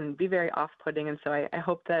can be very off-putting. And so I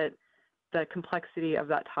hope that the complexity of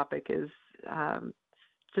that topic is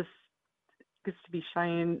just gets to be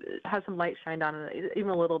has some light shined on it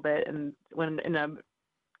even a little bit, and when in a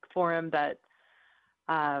forum that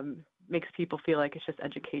makes people feel like it's just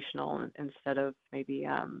educational instead of maybe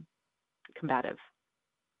combative.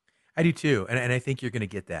 I do too, and I think you're going to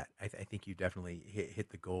get that. I think you definitely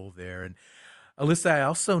hit the goal there. And Alyssa, I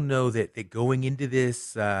also know that going into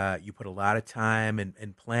this, you put a lot of time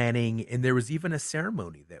and planning, and there was even a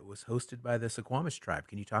ceremony that was hosted by the Suquamish tribe.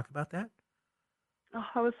 Can you talk about that? Oh,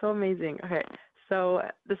 that was so amazing. Okay, so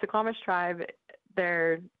the Suquamish tribe,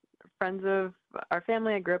 they're friends of our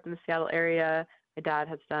family. I grew up in the Seattle area. My dad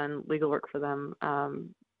has done legal work for them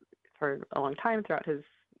for a long time throughout his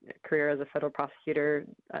career as a federal prosecutor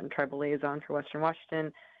and tribal liaison for Western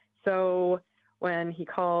Washington. So when he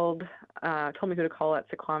told me who to call at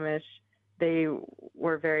Suquamish, they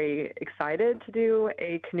were very excited to do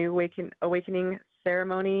a canoe awakening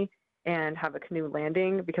ceremony and have a canoe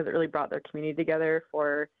landing, because it really brought their community together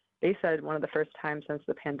for, they said, one of the first times since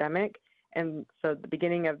the pandemic. And so the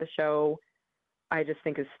beginning of the show, I just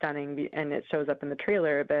think is stunning, and it shows up in the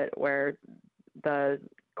trailer a bit, where the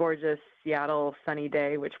gorgeous Seattle sunny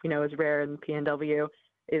day, which we know is rare in PNW,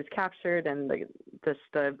 is captured, and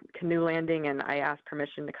the canoe landing. And I asked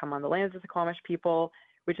permission to come on the lands of the Suquamish people,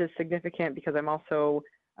 which is significant because I'm also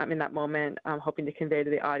in that moment hoping to convey to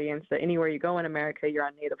the audience that anywhere you go in America, you're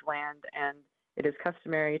on Native land, and it is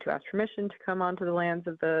customary to ask permission to come onto the lands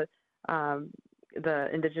of the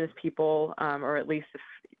indigenous people, or at least if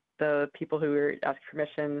the people who are asking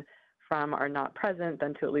permission from are not present,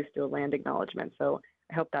 then to at least do a land acknowledgement. So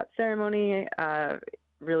I hope that ceremony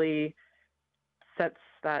really sets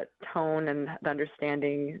that tone and the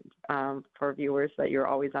understanding for viewers that you're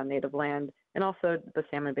always on native land. And also the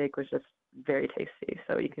salmon bake was just very tasty.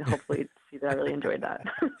 So you can hopefully see that I really enjoyed that.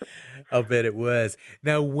 I'll bet it was.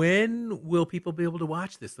 Now, when will people be able to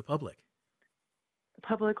watch this, the public? The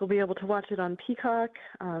public will be able to watch it on Peacock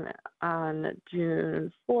on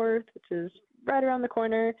June 4th, which is right around the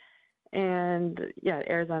corner. And yeah, it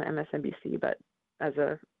airs on MSNBC, but as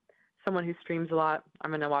someone who streams a lot,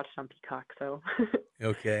 I'm going to watch it on Peacock. So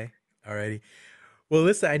Okay. All righty. Well,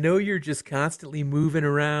 listen, I know you're just constantly moving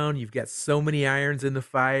around. You've got so many irons in the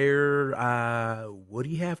fire. What do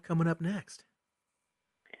you have coming up next?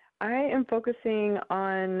 I am focusing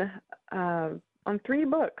on 3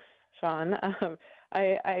 books, Sean.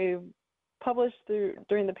 I published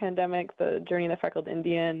during the pandemic the Journey of the Freckled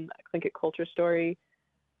Indian, a Tlingit culture story.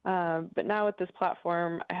 But now with this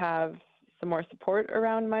platform, I have some more support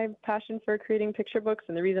around my passion for creating picture books.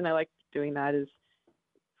 And the reason I like doing that is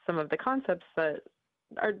some of the concepts that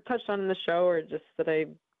are touched on in the show, or just that I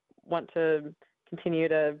want to continue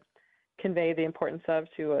to convey the importance of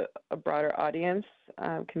to a broader audience,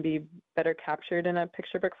 can be better captured in a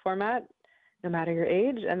picture book format, no matter your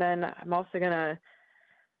age. And then I'm also going to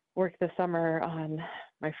work this summer on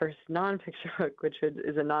my first non-picture book, which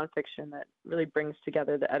is a nonfiction that really brings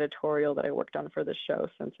together the editorial that I worked on for the show,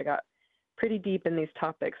 since I got pretty deep in these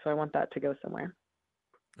topics. So I want that to go somewhere.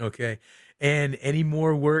 Okay. And any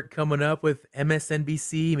more work coming up with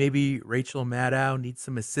MSNBC? Maybe Rachel Maddow needs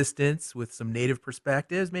some assistance with some Native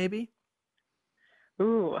perspectives, maybe?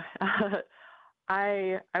 Ooh,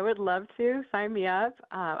 I would love to. Sign me up.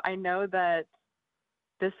 I know that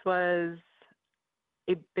this was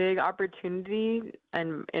a big opportunity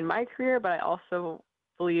in my career, but I also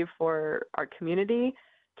believe for our community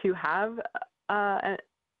to have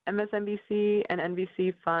MSNBC and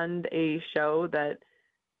NBC fund a show that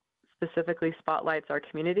specifically spotlights our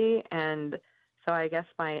community. And so I guess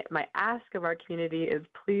my ask of our community is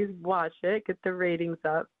please watch it, get the ratings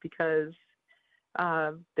up, because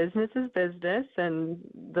business is business, and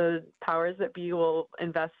the powers that be will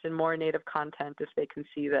invest in more Native content if they can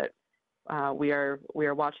see that we are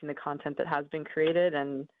watching the content that has been created,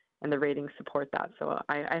 and the ratings support that. So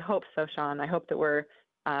I hope so, Sean. I hope that we're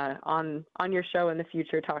on your show in the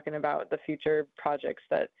future talking about the future projects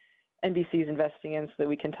that NBC is investing in, so that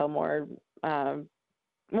we can tell more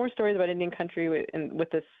stories about Indian country with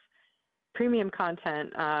this premium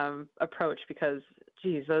content approach, because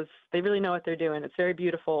geez, they really know what they're doing. It's very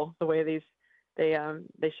beautiful the way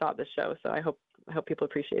they shot this show. So I hope people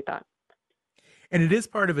appreciate that. And it is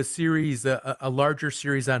part of a series, a larger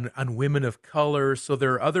series on women of color. So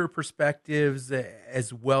there are other perspectives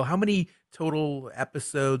as well. How many total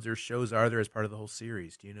episodes or shows are there as part of the whole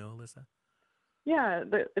series? Do you know, Alyssa? Yeah,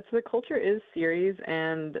 it's the Culture Is series,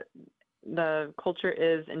 and the Culture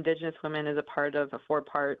Is Indigenous Women is a part of a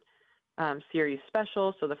 4-part series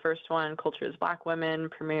special. So the first one, Culture Is Black Women,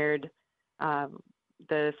 premiered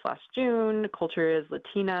this last June. Culture Is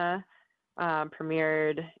Latina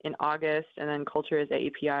premiered in August, and then Culture Is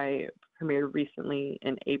AAPI premiered recently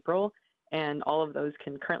in April. And all of those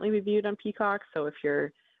can currently be viewed on Peacock. So if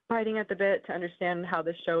you're biting at the bit to understand how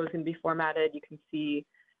this show is going to be formatted, you can see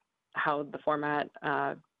how the format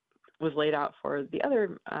was laid out for the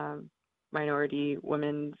other minority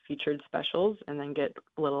women featured specials, and then get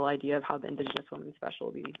a little idea of how the Indigenous Women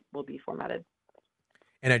special will be formatted.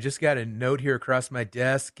 And I just got a note here across my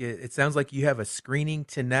desk. It sounds like you have a screening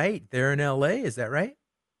tonight there in LA. Is that right?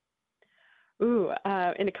 Ooh,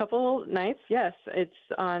 in a couple nights, yes. It's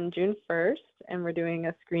on June 1st, and we're doing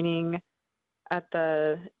a screening at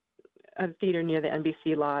a theater near the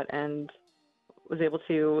NBC lot, and was able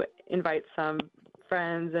to invite some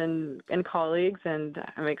friends and colleagues, and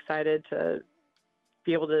I'm excited to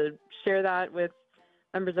be able to share that with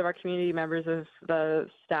members of our community, members of the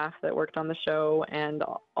staff that worked on the show, and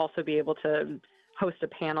also be able to host a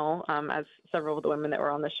panel as several of the women that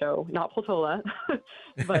were on the show, not Potola,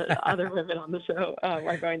 but other women on the show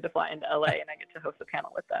are going to fly into LA, and I get to host a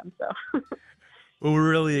panel with them. So. Well,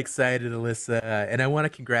 we're really excited, Alyssa, and I want to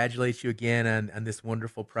congratulate you again on this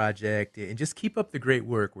wonderful project, and just keep up the great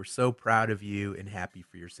work. We're so proud of you and happy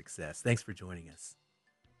for your success. Thanks for joining us.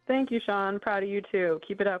 Thank you, Sean. Proud of you too.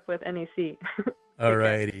 Keep it up with NEC. All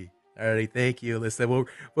righty. Thank you, Alyssa. Well,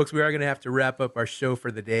 folks, we are going to have to wrap up our show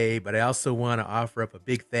for the day, but I also want to offer up a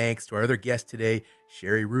big thanks to our other guests today,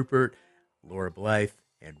 Sherry Rupert, Laura Blythe,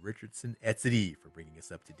 and Richardson Etzedy, for bringing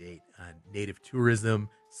us up to date on Native Tourism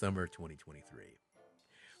Summer 2023.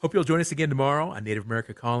 Hope you'll join us again tomorrow on Native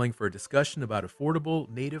America Calling for a discussion about affordable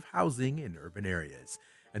Native housing in urban areas.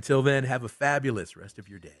 Until then, have a fabulous rest of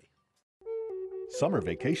your day. Summer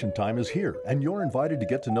vacation time is here, and you're invited to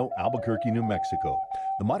get to know Albuquerque, New Mexico.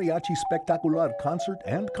 The Mariachi Spectacular concert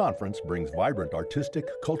and conference brings vibrant artistic,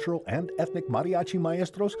 cultural, and ethnic mariachi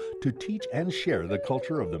maestros to teach and share the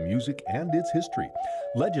culture of the music and its history.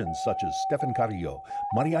 Legends such as Stefan Carrillo,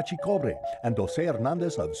 Mariachi Cobre, and Jose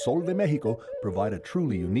Hernandez of Sol de Mexico provide a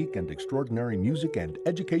truly unique and extraordinary music and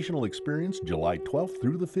educational experience July 12th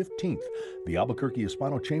through the 15th. The Albuquerque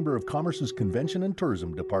Hispano Chamber of Commerce's Convention and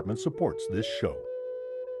Tourism Department supports this show.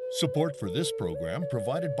 Support for this program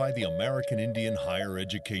provided by the American Indian Higher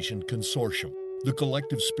Education Consortium, the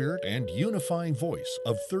collective spirit and unifying voice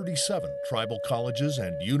of 37 tribal colleges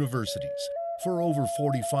and universities. For over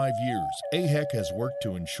 45 years, AHEC has worked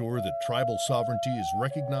to ensure that tribal sovereignty is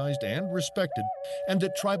recognized and respected, and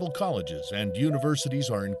that tribal colleges and universities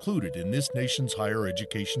are included in this nation's higher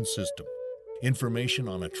education system. Information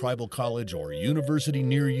on a tribal college or university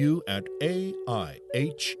near you at aihec.org.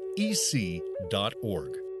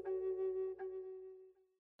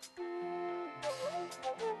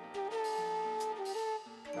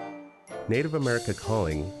 Native America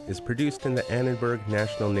Calling is produced in the Annenberg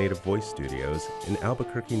National Native Voice Studios in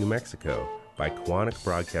Albuquerque, New Mexico by Koahnic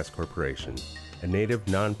Broadcast Corporation, a Native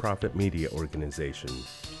nonprofit media organization.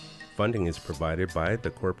 Funding is provided by the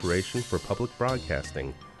Corporation for Public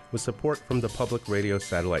Broadcasting with support from the Public Radio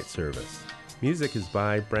Satellite Service. Music is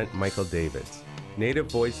by Brent Michael Davids. Native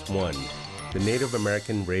Voice One, the Native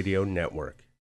American Radio Network.